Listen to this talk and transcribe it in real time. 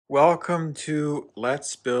Welcome to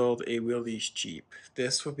Let's Build a Willys Jeep.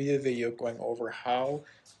 This will be a video going over how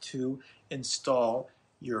to install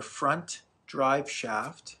your front drive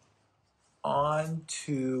shaft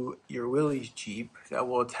onto your Willys Jeep that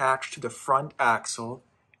will attach to the front axle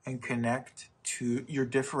and connect to your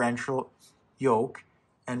differential yoke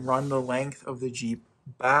and run the length of the Jeep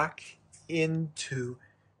back into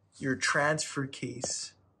your transfer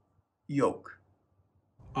case yoke.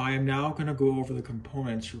 I am now going to go over the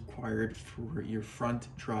components required for your front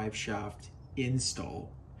drive shaft install.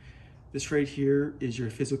 This right here is your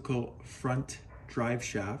physical front drive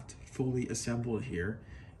shaft, fully assembled here.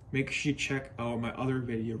 Make sure you check out my other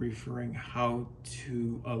video referring how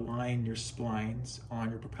to align your splines on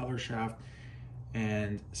your propeller shaft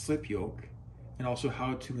and slip yoke, and also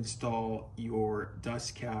how to install your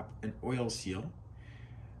dust cap and oil seal.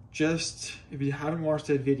 Just, if you haven't watched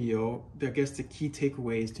that video, I guess the key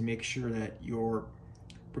takeaway is to make sure that your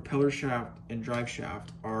propeller shaft and drive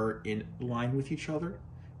shaft are in line with each other.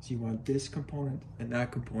 So you want this component and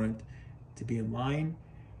that component to be in line,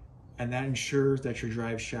 and that ensures that your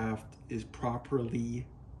drive shaft is properly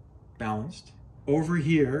balanced. Over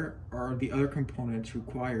here are the other components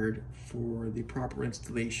required for the proper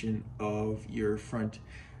installation of your front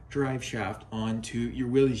drive shaft onto your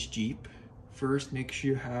Willys Jeep. First, make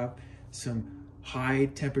sure you have some high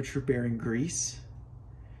temperature bearing grease.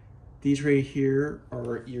 These right here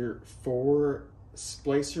are your 4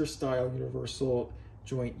 splicer style universal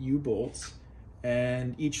joint U-bolts,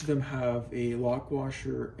 and each of them have a lock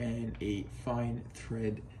washer and a fine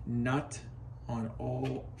thread nut on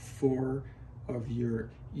all 4 of your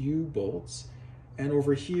U-bolts. And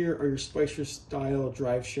over here are your splicer style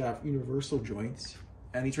drive shaft universal joints,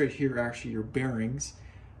 and these right here are actually your bearings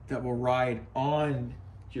that will ride on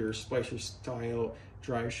your splicer style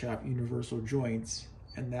drive shaft universal joints,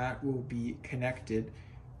 and that will be connected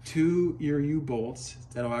to your U-bolts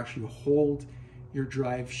that will actually hold your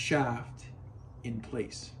drive shaft in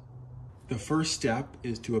place. The first step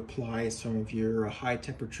is to apply some of your high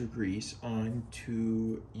temperature grease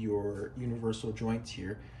onto your universal joints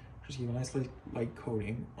here. Just give a nice light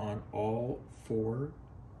coating on all 4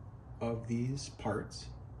 of these parts.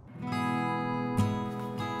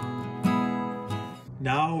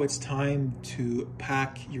 Now it's time to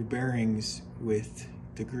pack your bearings with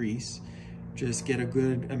the grease. Just get a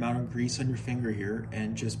good amount of grease on your finger here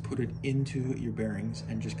and just put it into your bearings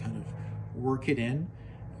and just kind of work it in.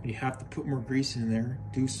 If you have to put more grease in there,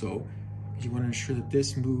 do so, because you want to ensure that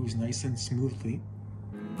this moves nice and smoothly.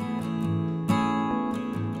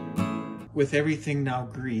 With everything now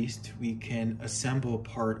greased, we can assemble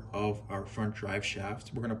part of our front drive shaft.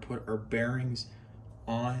 We're going to put our bearings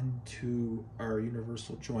onto our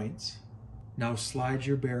universal joints. Now slide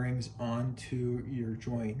your bearings onto your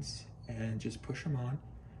joints and just push them on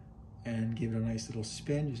and give it a nice little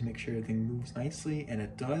spin. Just make sure everything moves nicely, and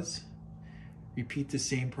it does. Repeat the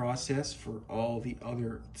same process for all the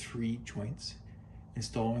other 3 joints,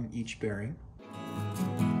 installing each bearing.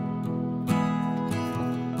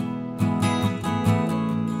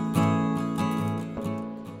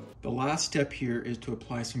 The last step here is to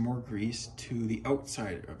apply some more grease to the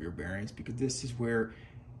outside of your bearings, because this is where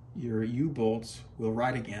your U-bolts will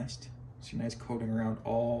ride against. So nice coating around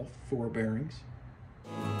all 4 bearings.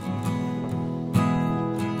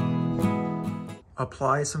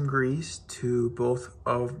 Apply some grease to both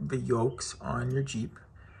of the yokes on your Jeep.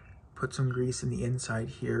 Put some grease in the inside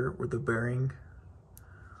here where the bearing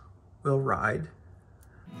will ride.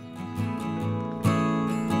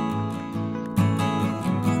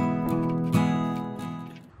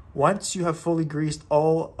 Once you have fully greased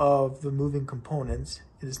all of the moving components,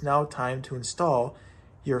 it is now time to install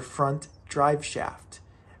your front drive shaft.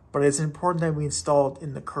 But it's important that we install it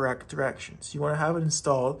in the correct direction. So you want to have it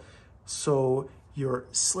installed so your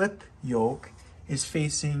slip yoke is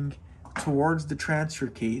facing towards the transfer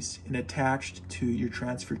case and attached to your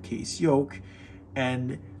transfer case yoke,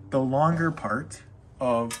 and the longer part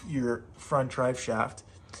of your front drive shaft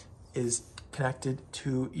is connected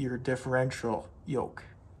to your differential yoke.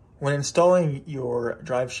 When installing your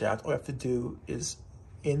drive shaft, all you have to do is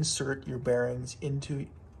insert your bearings into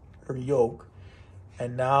your yoke,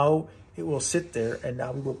 and now it will sit there, and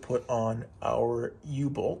now we will put on our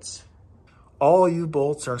U-bolts. All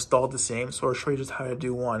U-bolts are installed the same, so I'll show you just how to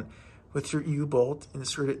do one. With your U-bolt,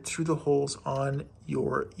 insert it through the holes on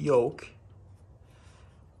your yoke,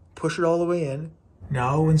 push it all the way in.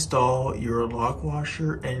 Now install your lock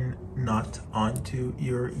washer and nut onto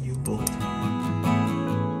your U-bolt.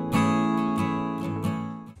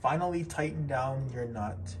 Finally, tighten down your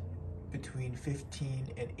nut between 15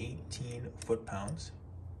 and 18 foot-pounds.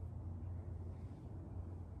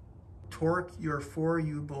 torque your 4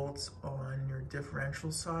 U-bolts on your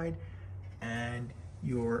differential side and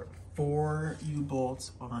your 4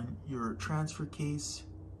 U-bolts on your transfer case.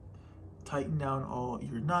 Tighten down all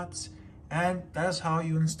your nuts, and that is how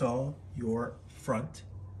you install your front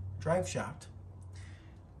drive shaft.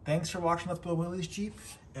 Thanks for watching Let's Build Willys Jeep,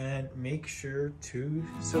 and make sure to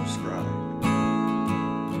subscribe.